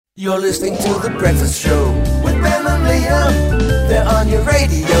You're listening to The Breakfast Show with Ben and Liam. They're on your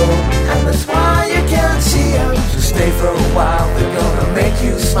radio, and that's why you can't see them. So stay for a while, they're gonna make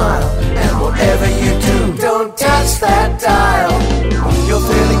you smile. And whatever you do, don't touch that dial. You're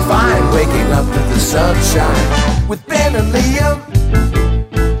feeling fine, waking up to the sunshine with Ben and Liam.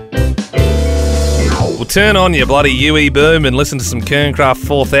 Well, turn on your bloody UE boom and listen to some Kerncraft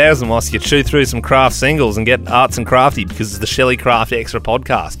 4000 whilst you chew through some craft singles and get arts and crafty because it's the Shelley Craft Extra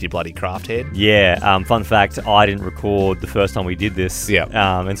podcast, you bloody craft head. Yeah, fun fact, I didn't record the first time we did this. Yeah.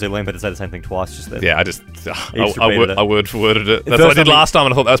 And so Liam had to say the same thing twice just then. Yeah, I word for worded it. That's what I did last time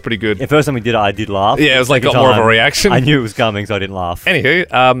and I thought that was pretty good. The first time we did it, I did laugh. Yeah, it was like got more of a reaction. I knew it was coming, so I didn't laugh.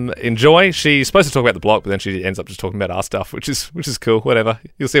 Anywho, enjoy. She's supposed to talk about the block, but then she ends up just talking about our stuff, which is cool. Whatever.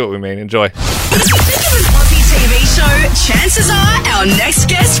 You'll see what we mean. Enjoy. TV show, chances are our next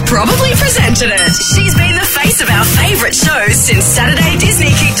guest probably presented it. She's been the face of our favourite shows since Saturday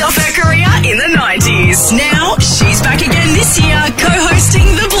Disney kicked off her career in the 90s. Now, she's back again this year, co-hosting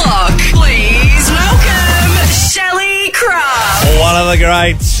The Block. Please welcome Shelley Craft. One of the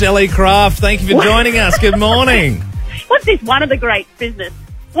greats, Shelley Craft. Thank you for joining us. Good morning. What's this one of the greats business?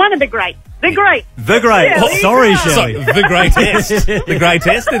 One of the greats. The great. The great. Shelley Sorry, Craft. Shelley. The greatest. The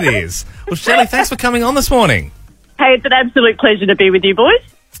greatest it is. Well, Shelley, thanks for coming on this morning. Hey, it's an absolute pleasure to be with you, boys.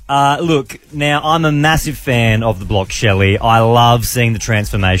 Look, now, I'm a massive fan of The Block, Shelley. I love seeing the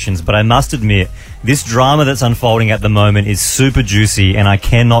transformations, but I must admit, this drama that's unfolding at the moment is super juicy, and I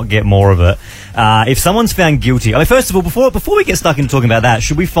cannot get more of it. If someone's found guilty... I mean, first of all, before we get stuck into talking about that,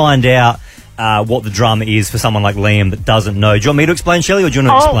 should we find out what the drama is for someone like Liam that doesn't know? Do you want me to explain, Shelley, or do you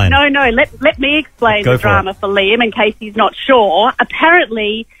want to explain? No. Let me explain Go the for drama for Liam in case he's not sure.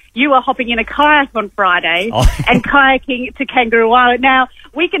 Apparently, you were hopping in a kayak on Friday and kayaking to Kangaroo Island. Now,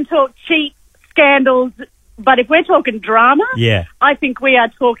 we can talk cheat, scandals, but if we're talking drama, Yeah. I think we are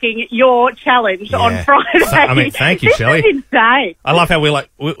talking your challenge on Friday. I mean, thank you, Shelley. This is insane. I love how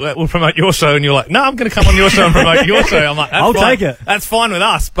we'll promote your show, and you're like, no, I'm going to come on your show and promote your show. I'm like, I'll take it. That's fine with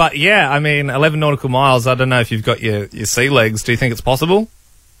us. But yeah, I mean, 11 nautical miles, I don't know if you've got your sea legs. Do you think it's possible?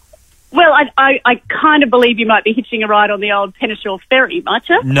 Well, I kind of believe you might be hitching a ride on the old Penneshaw ferry, might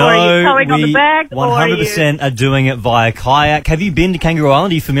you? No, or are you towing on the we bag? 100% are doing it via kayak. Have you been to Kangaroo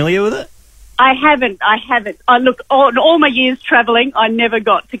Island? Are you familiar with it? I haven't. Look, on all my years travelling, I never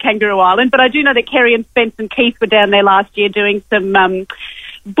got to Kangaroo Island, but I do know that Kerry and Spence and Keith were down there last year doing some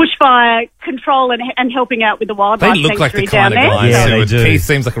bushfire control and helping out with the wildlife They look like the sanctuary kind down of there. guys Yeah, who they would... do. Keith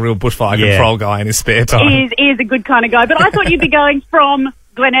seems like a real bushfire Yeah. control guy in his spare time. He is a good kind of guy, but I thought you'd be going from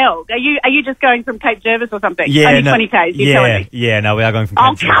Glenelg. Are you just going from Cape Jervis or something? Only 20 Ks, you're telling me. Yeah, no, we are going from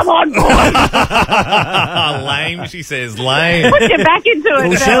Oh, Cape Jervis. come on, boy. Lame, she says, lame. Put your back into it.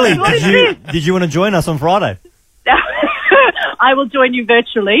 Well, Shelley, What is did you want to join us on Friday? this? I will join you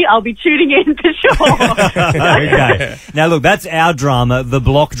virtually. I'll be tuning in for sure. Okay. Now, look, that's our drama, the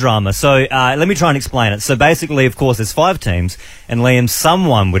Block drama. So let me try and explain it. So basically, of course, there's 5 teams, and Liam,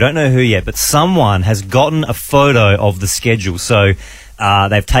 someone, we don't know who yet, but someone has gotten a photo of the schedule. So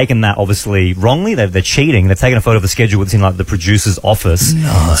they've taken that, obviously, wrongly. They're cheating. They've taken a photo of the schedule that's in, like, the producer's office.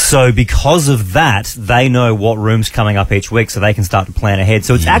 No. So because of that, they know what room's coming up each week, so they can start to plan ahead.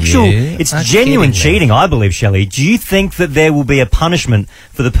 So it's it's genuine cheating, I believe, Shelley. Do you think that there will be a punishment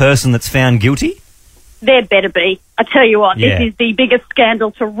for the person that's found guilty? There better be. I tell you what, Yeah. this is the biggest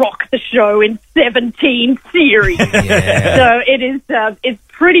scandal to rock the show in 17 series. Yeah. So it is. It's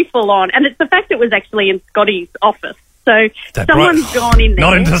pretty full on, and it's the fact it was actually in Scotty's office. So someone's gone in there.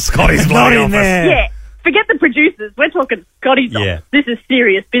 Not into Scotty's bloody office. Yeah. Forget the producers. We're talking Scotty's Yeah. office. This is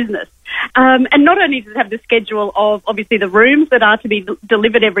serious business. And not only does it have the schedule of, obviously, the rooms that are to be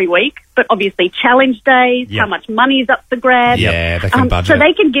delivered every week, but obviously challenge days, Yep. how much money is up for grabs. Yeah, they can budget. So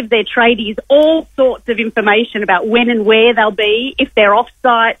they can give their tradies all sorts of information about when and where they'll be, if they're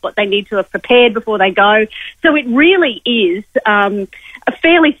off-site, what they need to have prepared before they go. So it really is a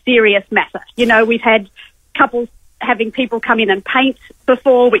fairly serious matter. You know, we've had couples having people come in and paint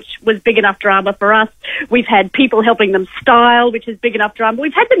before, which was big enough drama for us. We've had people helping them style, which is big enough drama.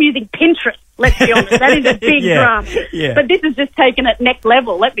 We've had them using Pinterest, let's be honest. That is a big drama. Yeah. But this has just taken it next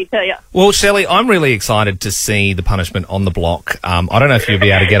level, let me tell you. Well, Shelley, I'm really excited to see the punishment on the block. I don't know if you'll be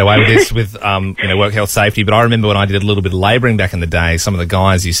able to get away with this with, work health safety, but I remember when I did a little bit of labouring back in the day, some of the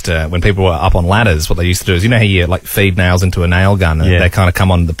guys used to, when people were up on ladders, what they used to do is, you know how you like feed nails into a nail gun and Yeah. they kind of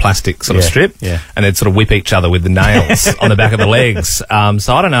come on the plastic sort of strip Yeah. and they'd sort of whip each other with the nails on the back of the legs.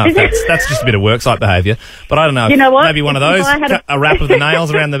 So I don't know if that's just a bit of worksite behaviour, but I don't know. You know what? Maybe one of If those, I had a wrap of the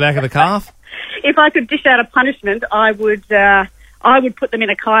nails around the back of the calf. If I could dish out a punishment, I would I would put them in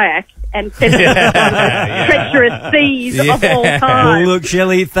a kayak and send them on treacherous seas of all time. Well, look,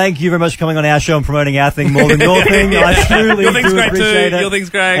 Shelley, thank you very much for coming on our show and promoting our thing more than your thing. I truly Your thing's do great appreciate too. it. Your thing's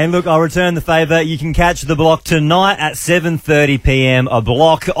great. And look, I'll return the favour. You can catch The Block tonight at 7:30 p.m. A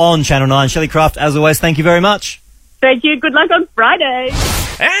Block on Channel 9. Shelley Craft, as always, thank you very much. Thank you. Good luck on Friday.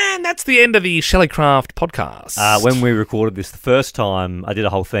 And that's the end of the Shelley Craft podcast. When we recorded this the first time, I did a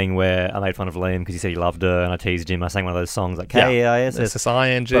whole thing where I made fun of Liam because he said he loved her, and I teased him. I sang one of those songs like K-A-I-S-S.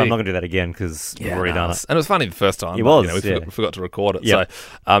 S-S-I-N-G. But I'm not going to do that again because we've already done it. And it was funny the first time. It was, we forgot to record it. Yep.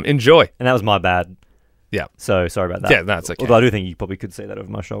 So enjoy. And that was my bad. Yeah. So sorry about that. Yeah, that's okay. Although I do think you probably could see that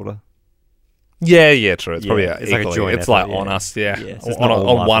over my shoulder. Yeah, true. It's probably it's like a equally. joint It's effort, like on us, Yeah, so it's on not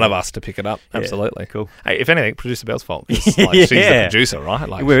all my one of fault. us to pick it up. Yeah, Absolutely. cool. Hey, if anything, Producer Bell's fault. 'Cause, like, she's the Yeah. producer, right?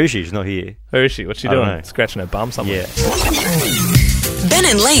 Like, Where is she? She's not here. where is she? What's she I don't doing? know. Scratching her bum somewhere. Yeah. Ben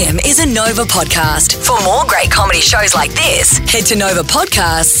and Liam is a Nova podcast. For more great comedy shows like this, head to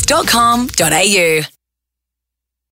novapodcasts.com.au.